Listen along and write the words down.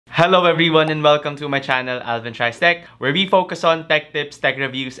Hello everyone and welcome to my channel Alvin Tries Tech, where we focus on tech tips, tech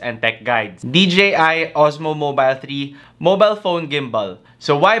reviews, and tech guides. DJI Osmo Mobile 3 Mobile Phone Gimbal.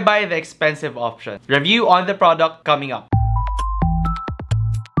 So why buy the expensive option? Review on the product coming up.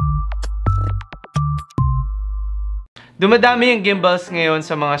 Dumadami yung gimbals ngayon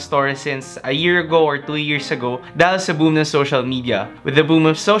sa mga stores since a year ago or 2 years ago dahil sa boom ng social media. With the boom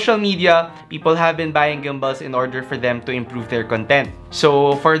of social media, people have been buying gimbals in order for them to improve their content.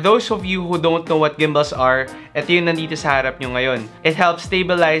 So, for those of you who don't know what gimbals are, ito yung nandito sa harap nyo ngayon. It helps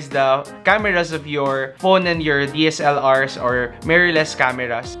stabilize the cameras of your phone and your DSLRs or mirrorless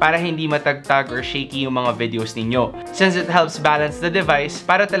cameras para hindi matagtag or shaky yung mga videos ninyo. Since it helps balance the device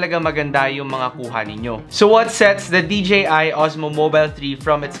para talaga maganda yung mga kuha ninyo. So, what sets the DJI Osmo Mobile 3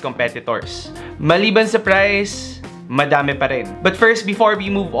 from its competitors? Maliban sa price, madami pa rin. But first, before we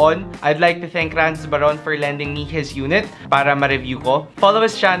move on, I'd like to thank Ranz Baron for lending me his unit para ma-review ko. Follow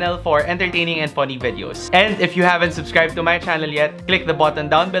his channel for entertaining and funny videos. And if you haven't subscribed to my channel yet, click the button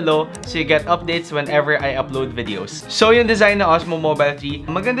down below so you get updates whenever I upload videos. So yung design ng Osmo Mobile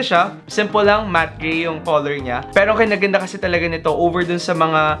 3, maganda siya. Simple lang, matte gray yung color niya. Pero ang kinaganda kasi talaga nito over dun sa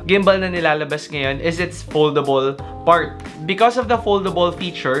mga gimbal na nilalabas ngayon is its foldable part. Because of the foldable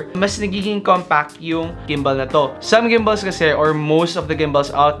feature, mas nagiging compact yung gimbal na to. Some gimbals kasi, or most of the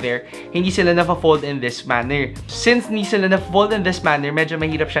gimbals out there, hindi sila na-fold in this manner. Since hindi sila na-fold in this manner, medyo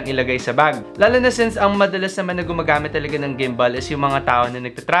mahirap siyang ilagay sa bag. Lalo na since ang madalas naman na gumagamit talaga ng gimbal is yung mga tao na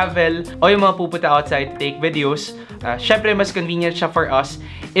nagta-travel o yung mga pupunta outside to take videos. Syempre, mas convenient siya for us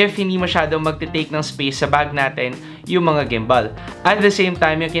if hindi masyadong magte-take ng space sa bag natin yung mga gimbal. At the same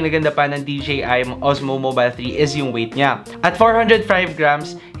time, yung kinaganda pa ng DJI Osmo Mobile 3 is yung weight niya. At 405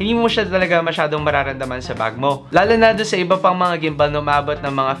 grams, hindi mo siya talaga masyadong mararamdaman sa bag mo. Lalo na doon sa iba pang mga gimbal na umabot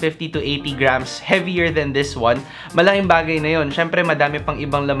ng mga 50 to 80 grams heavier than this one, malaking bagay na yun. Syempre, madami pang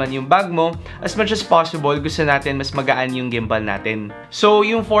ibang laman yung bag mo. As much as possible, gusto natin mas magaan yung gimbal natin. So,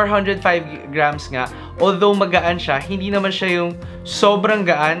 yung 405 grams nga, although magaan siya, hindi naman siya yung sobrang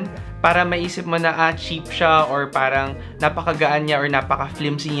gaan para maisip mo na cheap siya or parang napakagaan niya or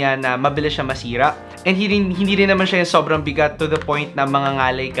napaka-flimsy niya na mabilis siya masira. And hindi rin naman siya yung sobrang bigat to the point na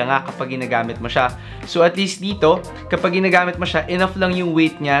mangangalay ka nga kapag ginagamit mo siya. So at least dito, kapag ginagamit mo siya, enough lang yung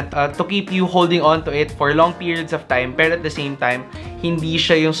weight niya to keep you holding on to it for long periods of time. Pero at the same time, hindi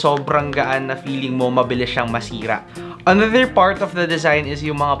siya yung sobrang gaan na feeling mo mabilis siyang masira. Another part of the design is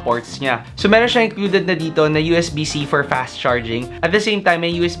yung mga ports niya. So meron siya included na dito na USB-C for fast charging. At the same time,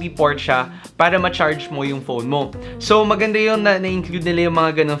 may USB port siya para ma-charge mo yung phone mo. So maganda yung na-include nila yung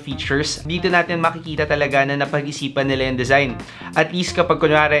mga ganong features. Dito natin makikita talaga na napag-isipan nila yung design. At least kapag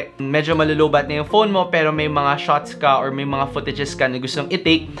kunwari medyo malulubat na yung phone mo pero may mga shots ka or may mga footages ka na gustong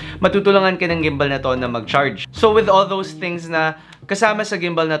i-take, matutulungan ka ng gimbal na to na mag-charge. So with all those things na kasama sa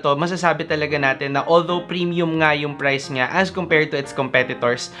gimbal na to, masasabi talaga natin na although premium nga yung price niya as compared to its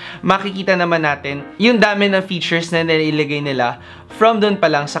competitors, makikita naman natin yung dami ng features na nilagay nila from doon pa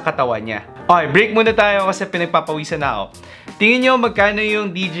lang sa katawan niya. Okay, break muna tayo kasi pinagpapawisan na ako. Tingin nyo magkano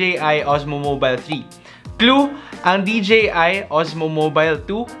yung DJI Osmo Mobile 3. Clue, ang DJI Osmo Mobile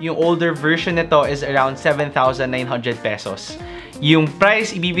 2, yung older version nito is around 7,900 pesos. Yung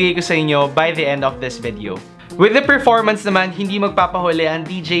price ibibigay ko sa inyo by the end of this video. With the performance naman, hindi magpapahuli ang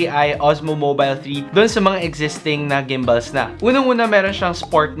DJI Osmo Mobile 3 doon sa mga existing na gimbals na. Unang-una, meron siyang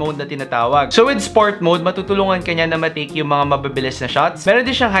sport mode na tinatawag. So with sport mode, matutulungan ka niya na matake yung mga mababilis na shots. Meron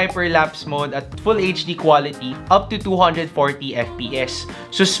din siyang hyperlapse mode at full HD quality up to 240 FPS.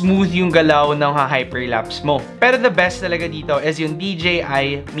 So smooth yung galaw ng hyperlapse mo. Pero the best talaga dito is yung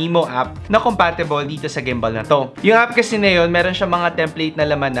DJI Mimo app na compatible dito sa gimbal na to. Yung app kasi na yun, meron siyang mga template na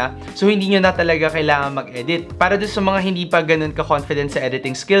laman na, so hindi nyo na talaga kailangan mag-edit. Para doon sa mga hindi pa ganun ka-confident sa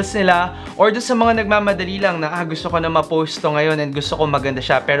editing skills nila or doon sa mga nagmamadali lang na gusto ko na ma-post to ngayon and gusto ko maganda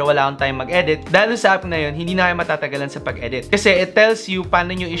siya pero wala akong time mag-edit. Dahil sa app na yun, hindi na kayo matatagalan sa pag-edit. Kasi it tells you paano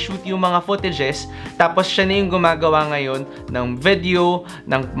nyo i-shoot yung mga footages tapos siya na yung gumagawa ngayon ng video,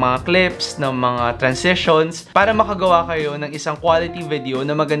 ng mga clips, ng mga transitions para makagawa kayo ng isang quality video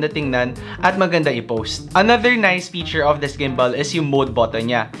na maganda tingnan at maganda i-post. Another nice feature of this gimbal is yung mode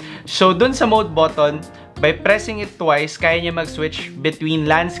button niya. So doon sa mode button, by pressing it twice, kaya niya mag-switch between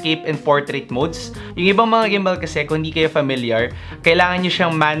landscape and portrait modes. Yung ibang mga gimbal kasi, kung hindi kayo familiar, kailangan nyo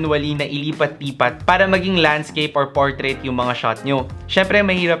siyang manually na ilipat-lipat para maging landscape or portrait yung mga shot nyo. Syempre,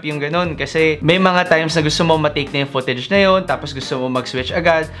 mahirap yung ganun kasi may mga times na gusto mo matake na yung footage na yun, tapos gusto mo mag-switch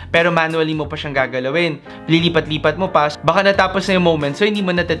agad, pero manually mo pa siyang gagalawin. Lilipat-lipat mo pa, baka natapos na yung moment, so hindi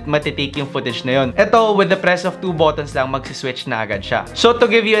mo na matitake yung footage na yun. Ito, with the press of 2 buttons lang, mag-switch na agad siya. So, to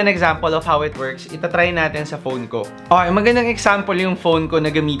give you an example of how it works, itatry natin sa phone ko. Okay, magandang example yung phone ko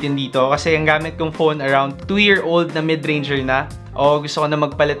na gamitin dito kasi ang gamit kong phone around 2-year-old na mid-ranger na. O gusto ko na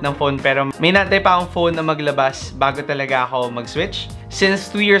magpalit ng phone pero may nantay pa akong phone na maglabas bago talaga ako mag-switch. Since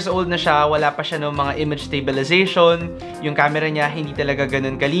 2 years old na siya, wala pa siya ng mga image stabilization. Yung camera niya hindi talaga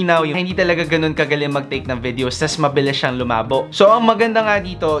ganun kalinaw. Yung hindi talaga ganun kagaling mag-take ng videos. Tas mabilis siyang lumabo. So, ang maganda nga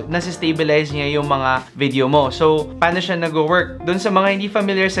dito, nasi-stabilize niya yung mga video mo. So, paano siya nag-work? Doon sa mga hindi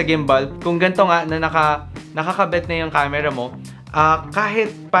familiar sa gimbal, kung ganito nga na nakakabit na yung camera mo,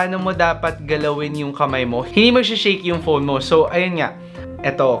 kahit paano mo dapat galawin yung kamay mo, hindi mag-shake yung phone mo. So, ayun nga.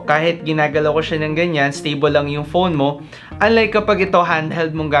 Eto, kahit ginagalaw ko siya ng ganyan, stable lang yung phone mo. Unlike kapag ito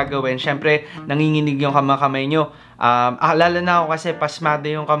handheld mong gagawin, syempre, nanginginig yung kamay nyo. Lalo na ako kasi pasmado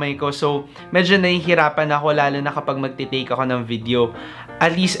yung kamay ko. So, medyo nahihirapan ako lalo na kapag magtitake ako ng video.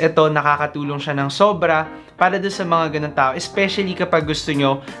 At least ito, nakakatulong siya ng sobra para doon sa mga ganun tao. Especially kapag gusto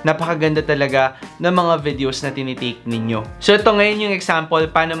nyo, napakaganda talaga ng mga videos na tinitake ninyo. So, ito ngayon yung example,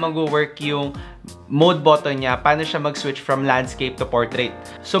 paano mag-work yung mode button niya, paano siya mag-switch from landscape to portrait.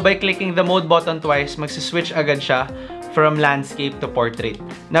 So, by clicking the mode button twice, mag-switch agad siya from landscape to portrait.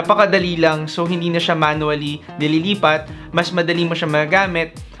 Napakadali lang, so hindi na siya manually nililipat, mas madali mo siya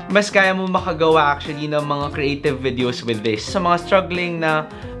magagamit, mas kaya mo makagawa actually ng mga creative videos with this. Sa mga struggling na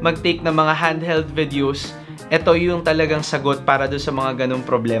mag-take ng mga handheld videos, ito yung talagang sagot para doon sa mga ganong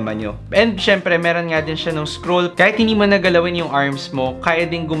problema nyo. And syempre, meron nga din siya ng scroll. Kahit hindi mo nagalawin yung arms mo, kaya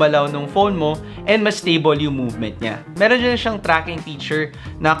din gumalaw ng phone mo and mas stable yung movement niya. Meron din siyang tracking feature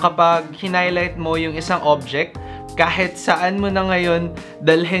na kapag hinighlight mo yung isang object, kahit saan mo na ngayon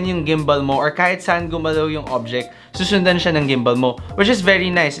dalhin yung gimbal mo or kahit saan gumalaw yung object, susundan siya ng gimbal mo. Which is very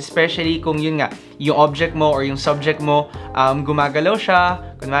nice, especially kung yun nga, yung object mo or yung subject mo, gumagalaw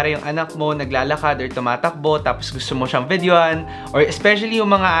siya. Kunwari yung anak mo naglalakad or tumatakbo tapos gusto mo siyang videohan. Or especially yung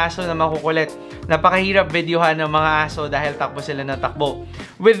mga aso na makukulit. Napakahirap videohan ng mga aso dahil takbo sila ng takbo.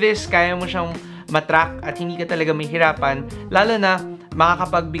 With this, kaya mo siyang matrack at hindi ka talaga mahirapan, lalo na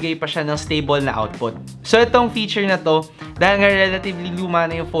makakapagbigay pa siya ng stable na output. So, itong feature na to, dahil nga relatively luma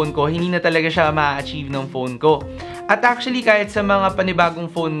na yung phone ko, hindi na talaga siya ma-achieve ng phone ko. At actually, kahit sa mga panibagong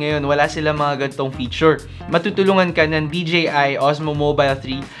phone ngayon, wala silang mga ganitong feature. Matutulungan ka ng DJI Osmo Mobile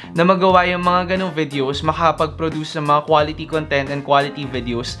 3 na magawa yung mga ganong videos, makakapag-produce ng mga quality content and quality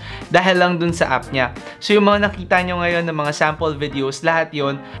videos dahil lang dun sa app niya. So, yung mga nakita nyo ngayon ng mga sample videos, lahat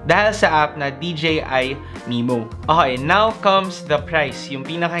yon dahil sa app na DJI Mimo. Okay, now comes the price. Yung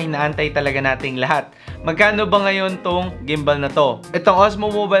pinaka-hinaantay talaga nating lahat. Magkano ba ngayon tong gimbal na to? Itong Osmo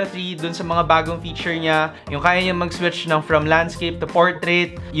Mobile 3, dun sa mga bagong feature niya, yung kaya niya mag-switch ng from landscape to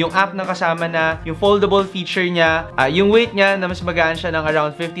portrait, yung app na kasama na, yung foldable feature niya, yung weight niya na mas magaan siya ng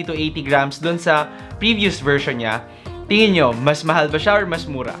around 50 to 80 grams dun sa previous version niya. Tingin nyo, mas mahal ba siya or mas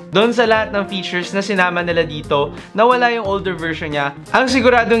mura? Doon sa lahat ng features na sinama nila dito, nawala yung older version niya, ang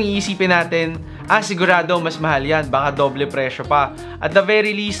siguradong iisipin natin, sigurado mas mahal yan, baka doble presyo pa. At the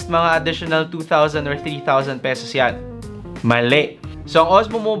very least, mga additional 2,000 or 3,000 pesos yan. Mali. So, ang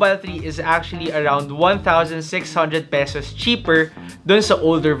Osmo Mobile 3 is actually around 1,600 pesos cheaper dun sa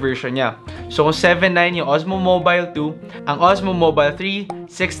older version niya. So, kung 7,900 yung Osmo Mobile 2, ang Osmo Mobile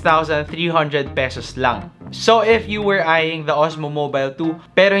 3, 6,300 pesos lang. So, if you were eyeing the Osmo Mobile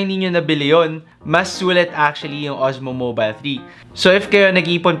 2, pero hindi nyo nabili yun, mas sulit actually yung Osmo Mobile 3. So, if kayo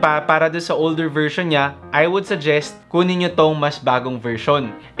nag-ipon pa para doon sa older version niya, I would suggest kunin nyo tong mas bagong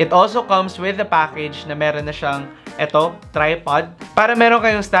version. It also comes with a package na meron na siyang tripod, para meron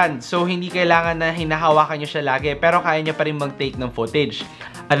kayong stand. So, hindi kailangan na hinahawakan nyo siya lagi, pero kaya nyo pa rin mag-take ng footage.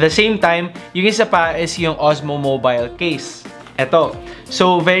 At the same time, yung isa pa is yung Osmo Mobile case. Ito.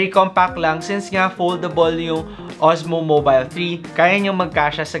 So, very compact lang. Since nga foldable yung Osmo Mobile 3, kaya niyang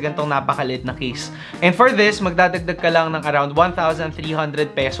magkasya sa gantong napakalit na case. And for this, magdadagdag ka lang ng around 1,300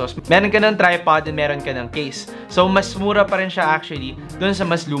 pesos. Meron ka ng tripod and meron ka ng case. So, mas mura pa rin siya actually dun sa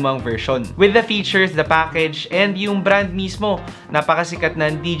mas lumang version. With the features, the package, and yung brand mismo, napakasikat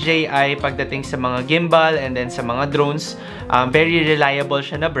ng DJI pagdating sa mga gimbal and then sa mga drones. Very reliable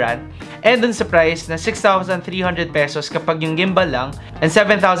siya na brand. and dun sa price na 6,300 pesos kapag yung gimbal lang, and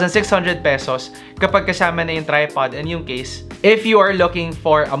 7,600 pesos kapag kasama na yung tripod and yung case. If you are looking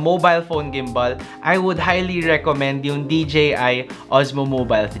for a mobile phone gimbal, I would highly recommend yung DJI Osmo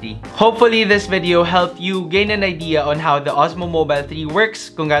Mobile 3. Hopefully, this video helped you gain an idea on how the Osmo Mobile 3 works,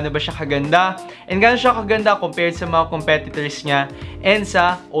 kung gaano ba siya kaganda, and gaano siya kaganda compared sa mga competitors niya and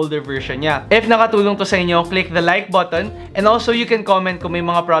sa older version niya. If nakatulong to sa inyo, click the like button, and also you can comment kung may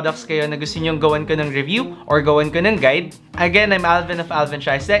mga products kayo na gusto nyong gawan ko ng review or gawan ko ng guide. Again, I'm Alvin of Alvin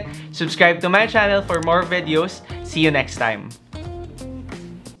Tries Tech. Subscribe to my channel for more videos. See you next time.